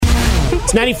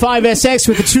It's 95 SX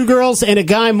with the two girls and a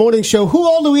guy morning show. Who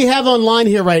all do we have online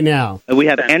here right now? We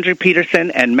have Andrew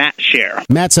Peterson and Matt Scher.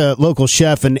 Matt's a local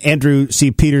chef, and Andrew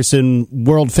C. Peterson,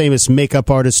 world-famous makeup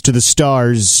artist to the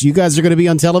stars. You guys are going to be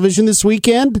on television this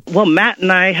weekend? Well, Matt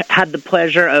and I had the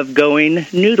pleasure of going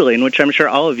noodling, which I'm sure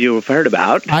all of you have heard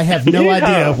about. I have no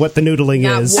idea what the noodling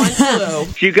is. Not one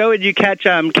clue. You go and you catch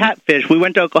catfish. We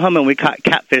went to Oklahoma and we caught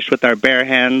catfish with our bare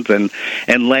hands and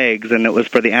legs, and it was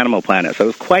for the Animal Planet. So it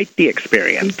was quite the experience.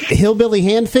 Hillbilly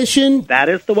hand fishing? That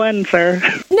is the one, sir.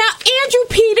 Now, Andrew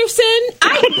Peterson,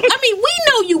 I mean, we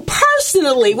know you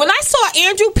personally. When I saw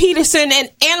Andrew Peterson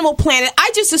and Animal Planet,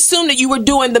 I just assumed that you were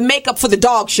doing the makeup for the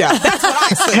dog show. That's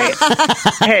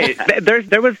what I said.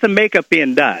 There was some makeup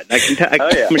being done. I can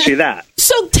promise you that.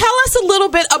 So tell us a little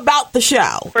bit about the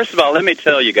show. First of all, let me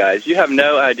tell you guys, you have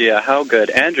no idea how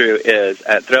good Andrew is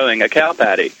at throwing a cow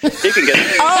patty. He can get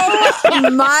it. Oh,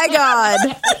 my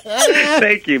God.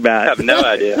 Thank you, Matt. I have no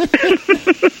idea.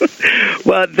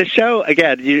 Well, the show,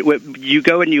 again, you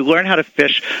go and you learn how to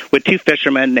fish with two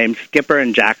fishermen named Skipper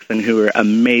and Jackson, who are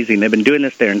amazing. They've been doing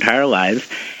this their entire lives,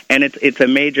 and it's a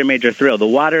major, major thrill. The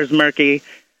water's murky.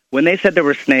 When they said there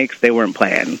were snakes, they weren't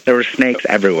playing. There were snakes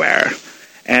everywhere.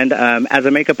 And as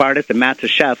a makeup artist and Matt's a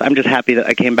chef, I'm just happy that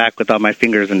I came back with all my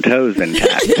fingers and toes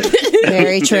intact.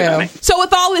 Very true. So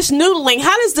with all this noodling,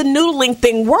 how does the noodling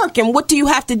thing work, and what do you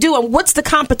have to do, and what's the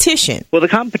competition? Well, the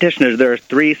competition is there are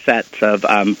three sets of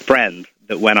friends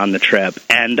that went on the trip,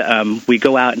 and we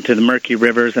go out into the murky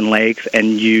rivers and lakes, and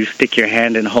you stick your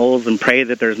hand in holes and pray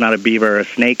that there's not a beaver or a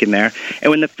snake in there. And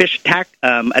when the fish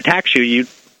attacks you,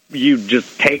 you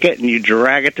just take it and you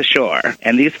drag it to shore.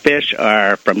 And these fish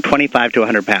are from 25 to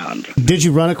 100 pounds. Did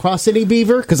you run across any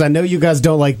beaver? Because I know you guys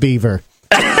don't like beaver.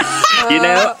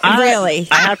 Really?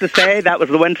 I have to say that was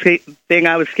the one thing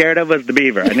I was scared of was the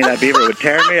beaver. I knew that beaver would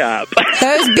tear me up.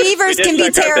 Those beavers can be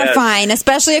terrifying,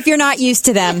 especially if you're not used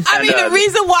to them. I mean, the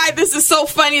reason why this is so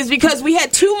funny is because we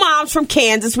had two moms from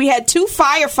Kansas, we had two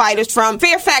firefighters from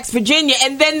Fairfax, Virginia,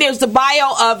 and then there's the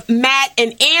bio of Matt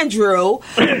and Andrew,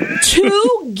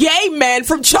 two gay men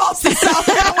from Charleston, South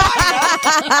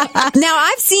Carolina. Now,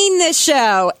 I've seen this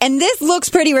show, and this looks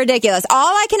pretty ridiculous.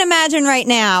 All I can imagine right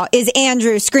now is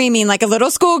Andrew screaming like a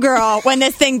little schoolgirl when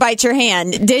this thing bites your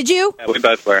hand. Did you? Yeah, we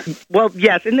both were. Well,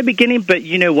 yes, in the beginning, but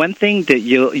one thing that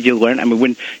you learn, I mean,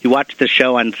 when you watch the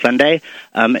show on Sunday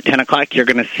at 10 o'clock, you're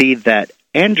going to see that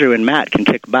Andrew and Matt can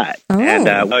kick butt. Oh.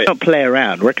 And we don't play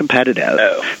around. We're competitive.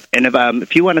 No. And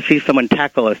if you want to see someone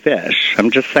tackle a fish,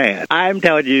 I'm just saying, I'm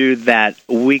telling you that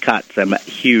we caught some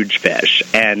huge fish.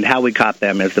 And how we caught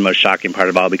them is the most shocking part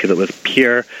of all, because it was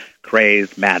pure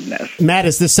crazed madness. Matt,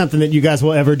 is this something that you guys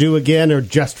will ever do again, or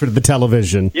just for the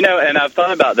television? And I've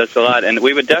thought about this a lot, and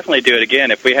we would definitely do it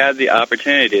again if we had the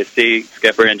opportunity to see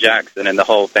Skipper and Jackson and the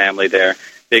whole family there.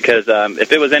 Because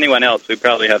if it was anyone else, we'd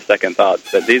probably have second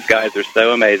thoughts. But these guys are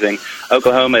so amazing.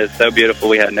 Oklahoma is so beautiful,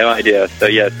 we had no idea. So,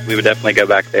 yes, we would definitely go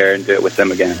back there and do it with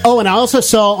them again. Oh, and I also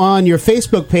saw on your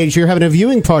Facebook page you're having a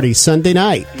viewing party Sunday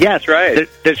night. Yes, right.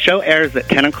 The show airs at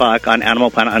 10 o'clock on Animal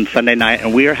Planet on Sunday night,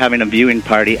 and we are having a viewing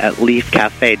party at Leaf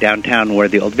Cafe downtown where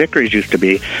the old Vicaries used to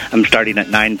be. I'm starting at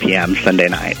 9 p.m. Sunday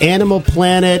night. Animal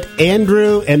Planet,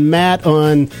 Andrew and Matt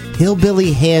on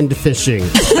hillbilly hand fishing.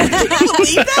 Can you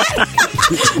believe that?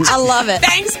 I love it.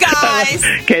 Thanks, guys.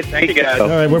 Okay, thank you guys. All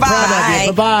right, we're proud of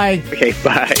you. Bye. Bye-bye. Okay,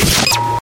 bye.